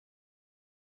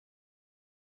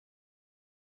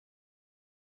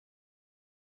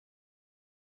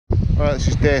Right, this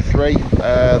is day 3.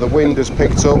 The wind has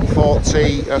picked up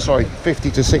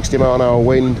 50 to 60 mile an hour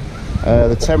wind.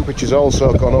 The temperature's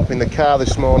also gone up. In the car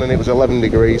this morning it was 11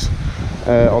 degrees.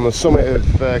 On the summit of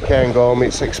Cairngorm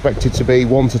it's expected to be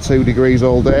 1 to 2 degrees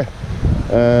all day.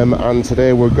 And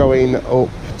today we're going up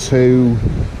to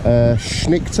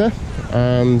Schnickter,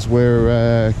 and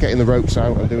we're getting the ropes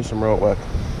out and doing some rope work.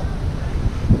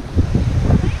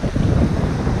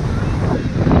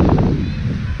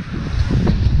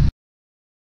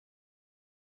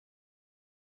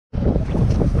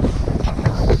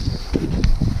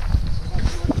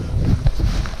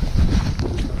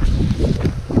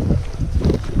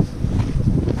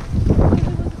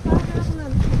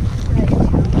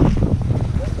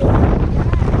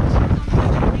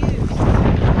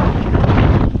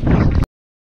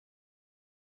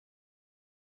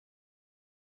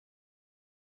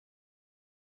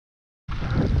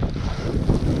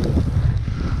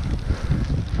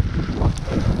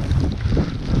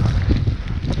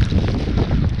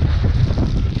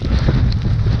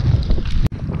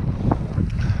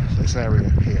 This area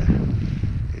here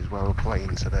is where we're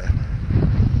playing today.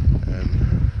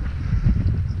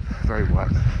 Very wet.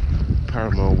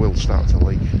 Paramore will start to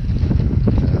leak.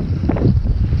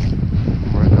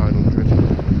 We're at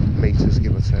 900 metres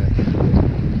give or take.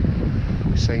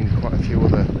 We've seen quite a few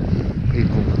other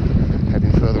people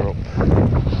heading further up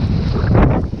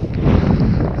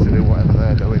to do whatever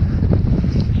they're doing.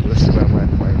 This is where we're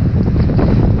playing.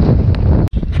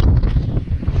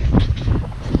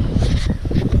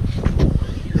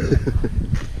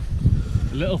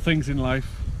 Little things in life.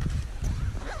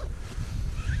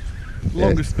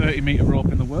 Longest 30-metre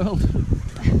rope in the world.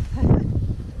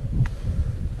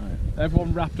 Right.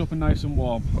 Everyone wrapped up and nice and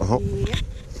warm. Yep.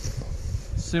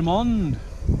 Simond.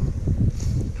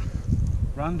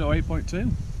 Rando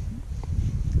 8.2.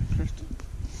 Interesting.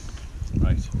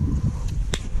 Right.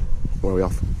 Where are we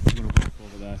off? I'm going to walk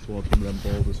over there towards one of them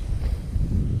boulders.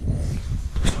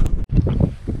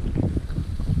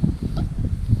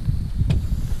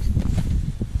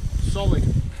 Solid.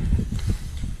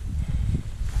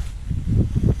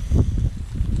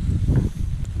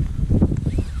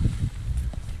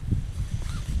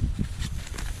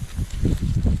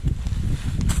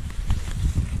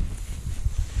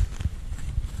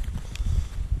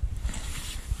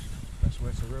 Best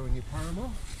way to ruin your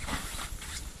Paramore.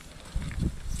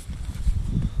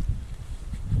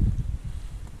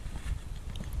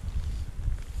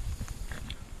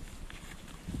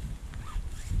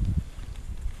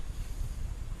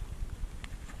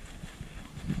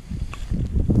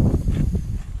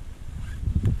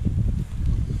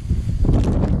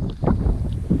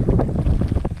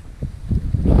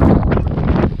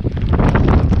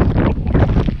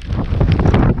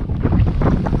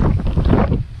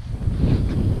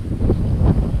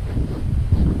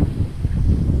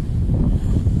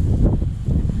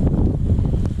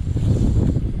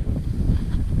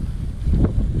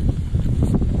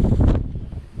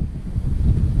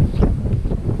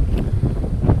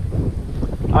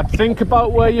 I'd think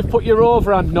about where you've put your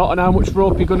overhand knot and how much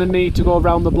rope you're going to need to go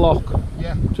around the block.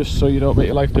 Yeah. Just so you don't make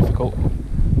your life difficult.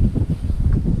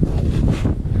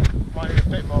 Might need a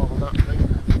bit more than that, I think.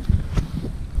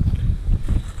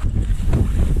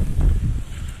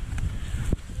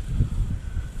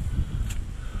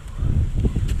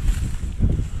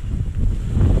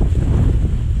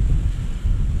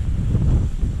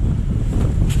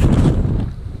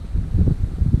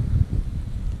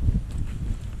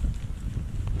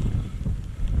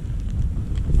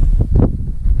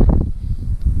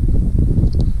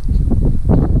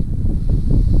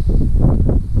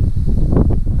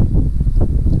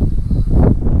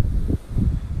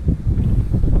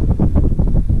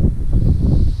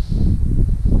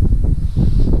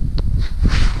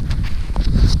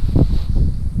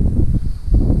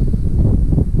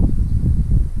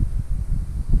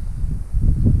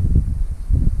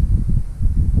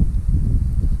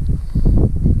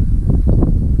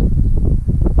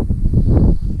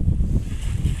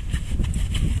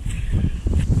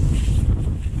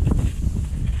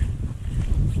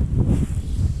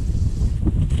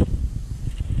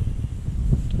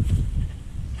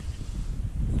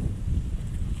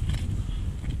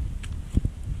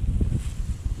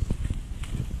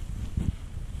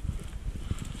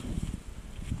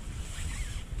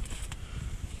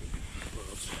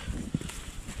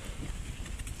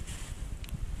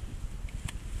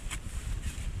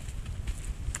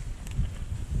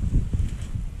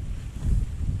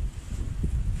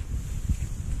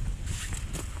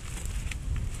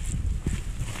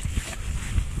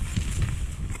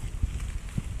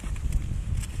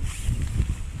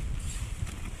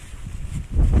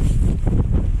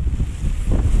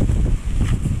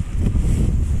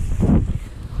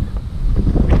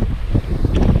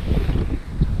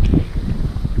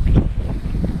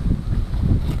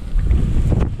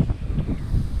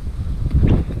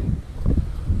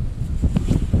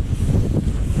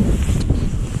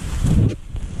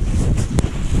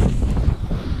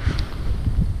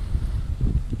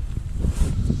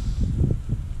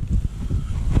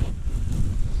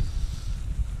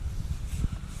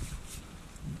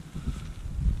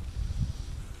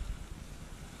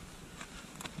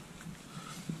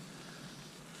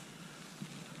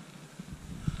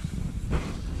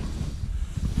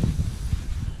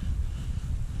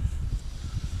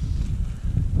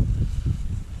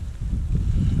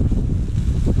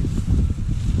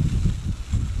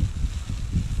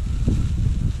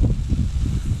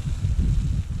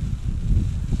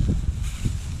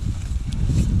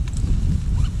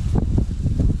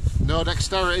 No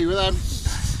dexterity with them.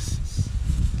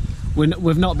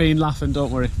 We've not been laughing,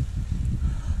 don't worry.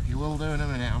 You will do in a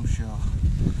minute, I'm sure.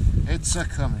 It's a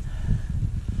coming.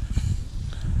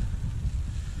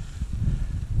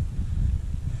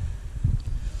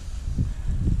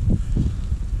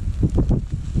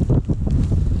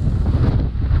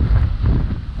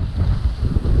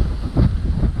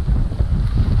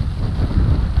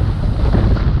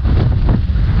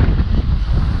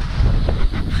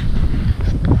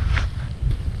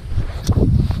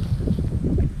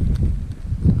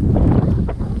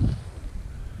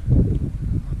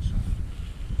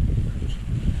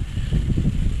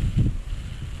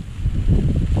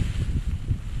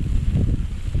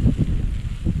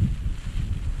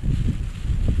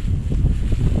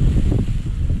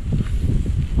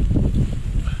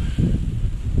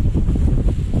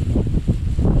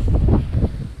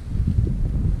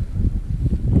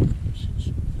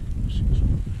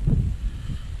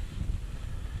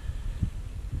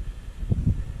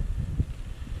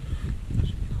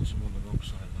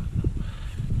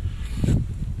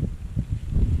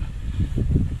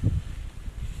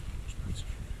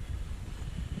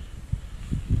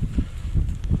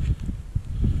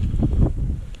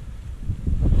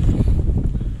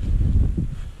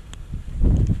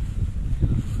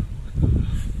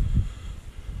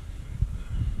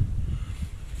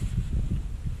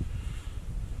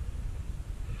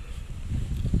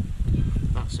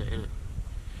 That's it, isn't it?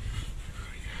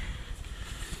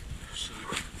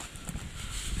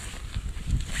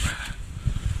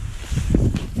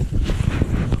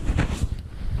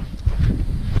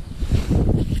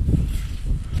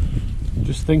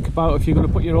 Just think about if you're going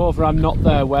to put your overhand knot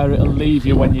there, where it'll leave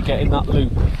you when you get in that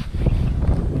loop.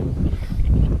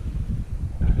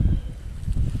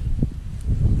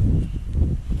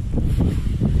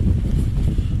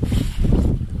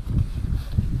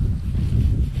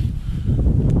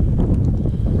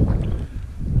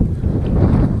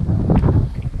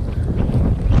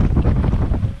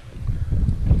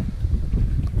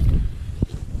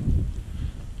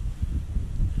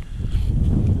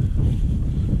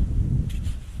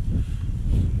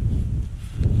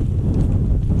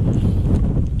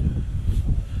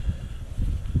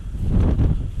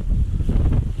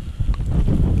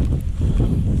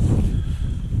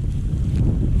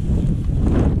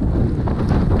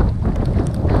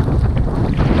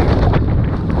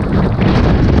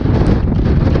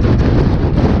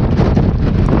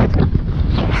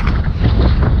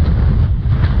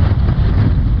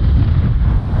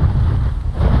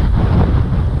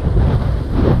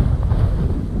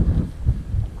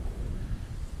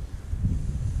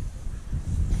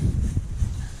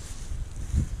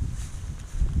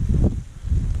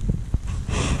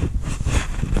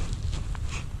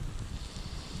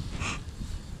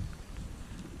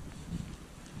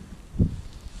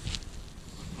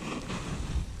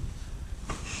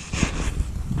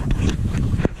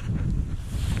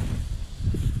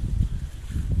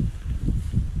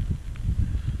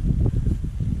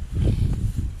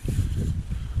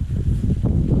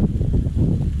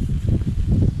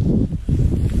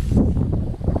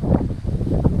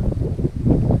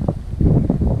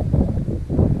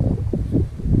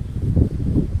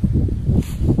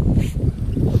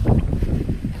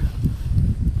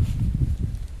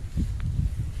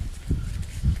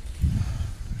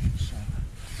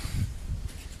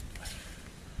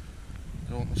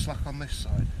 Slack on this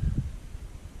side.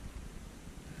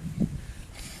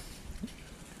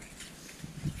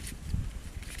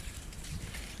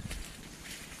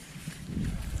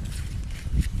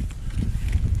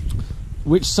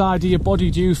 Which side of your body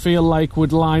do you feel like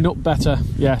would line up better?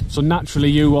 Yeah, so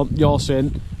naturally you're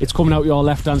saying it's coming out your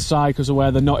left hand side because of where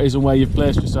the knot is and where you've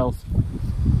placed yourself.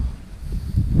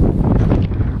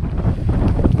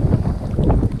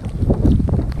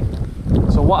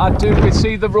 So what I'd do is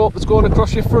see the rope that's going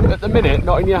across your front at the minute,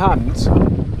 not in your hands.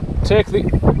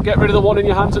 Get rid of the one in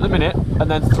your hands at the minute and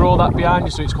then throw that behind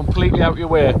you so it's completely out your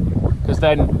way, because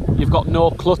then you've got no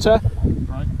clutter.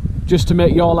 Right. Just to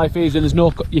make your life easier,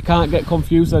 you can't get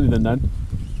confused with anything then.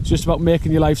 It's just about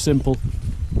making your life simple.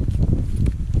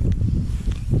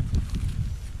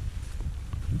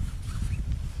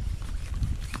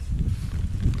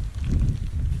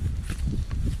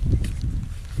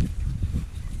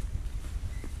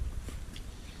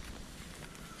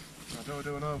 I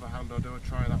do an overhand or do I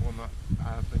try that one that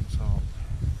I've been taught?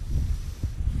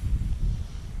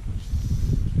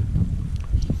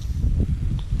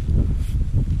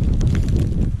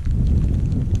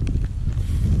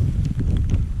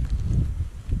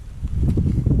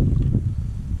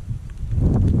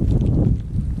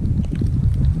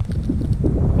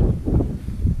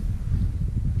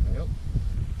 Yep.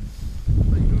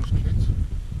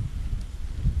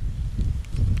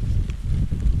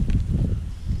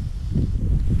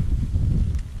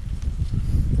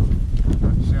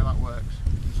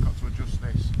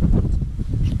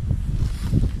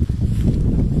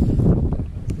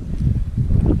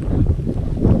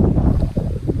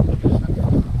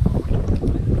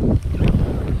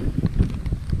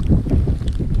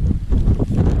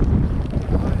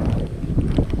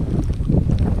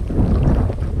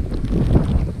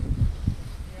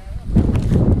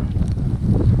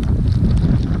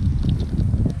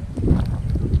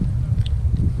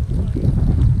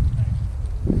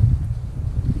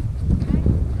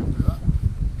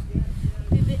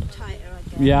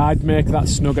 Yeah, I'd make that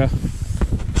snugger.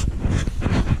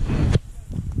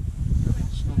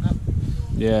 Snugger?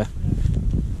 Yeah.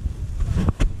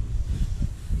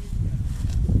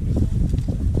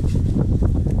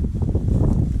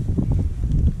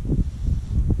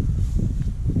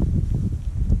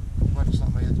 Well, it's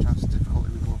not me that has difficulty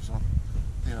with gloves on.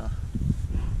 You know.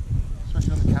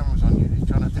 Especially when the camera's on you, you're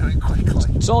trying to do it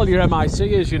quickly. It's all your MIC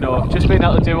is, you know. Just being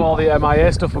able to do all the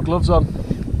MIA stuff with gloves on.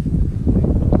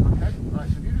 Okay, right,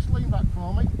 so if you just lean back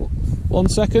for me. 1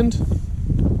 second.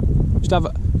 Just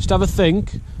have a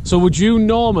think. So would you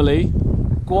normally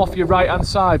go off your right hand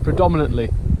side predominantly,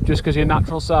 just because your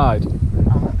natural side?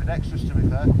 I'm ambidextrous, to be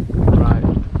fair. Right.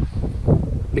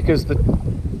 Because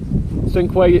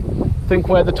think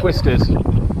where the twist is.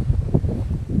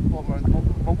 What,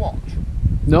 my watch?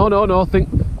 No.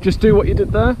 Just do what you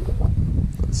did there.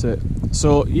 That's it.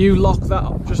 So you lock that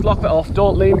up. Just lock that off.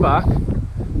 Don't lean back.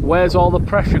 Where's all the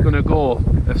pressure going to go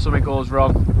if something goes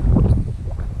wrong?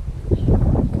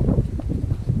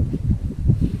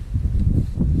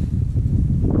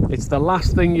 It's the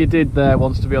last thing you did there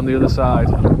wants to be on the other side.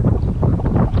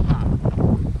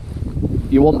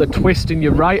 You want the twist in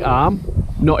your right arm,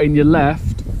 not in your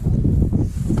left.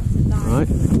 Right.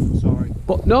 Sorry.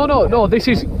 But no. This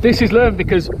is learned,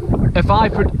 because if I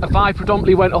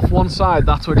predominantly went off one side,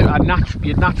 that's what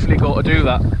you'd naturally go to do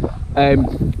that.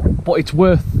 But it's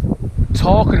worth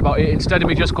talking about it instead of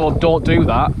me just going, don't do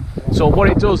that. So what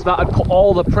it does, that'd put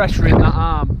all the pressure in that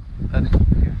arm, and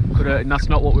that's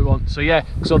not what we want. So yeah,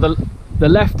 so the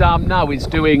left arm now is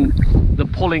doing the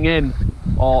pulling in,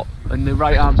 and the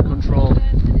right arm's control.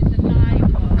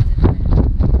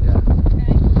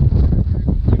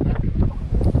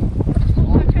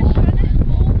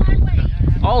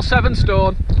 All 7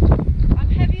 stone. I'm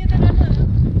heavier than I know.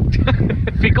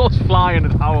 If he goes flying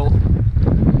and howl.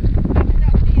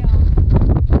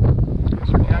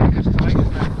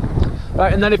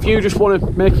 Right, and then if you just want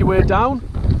to make your way down,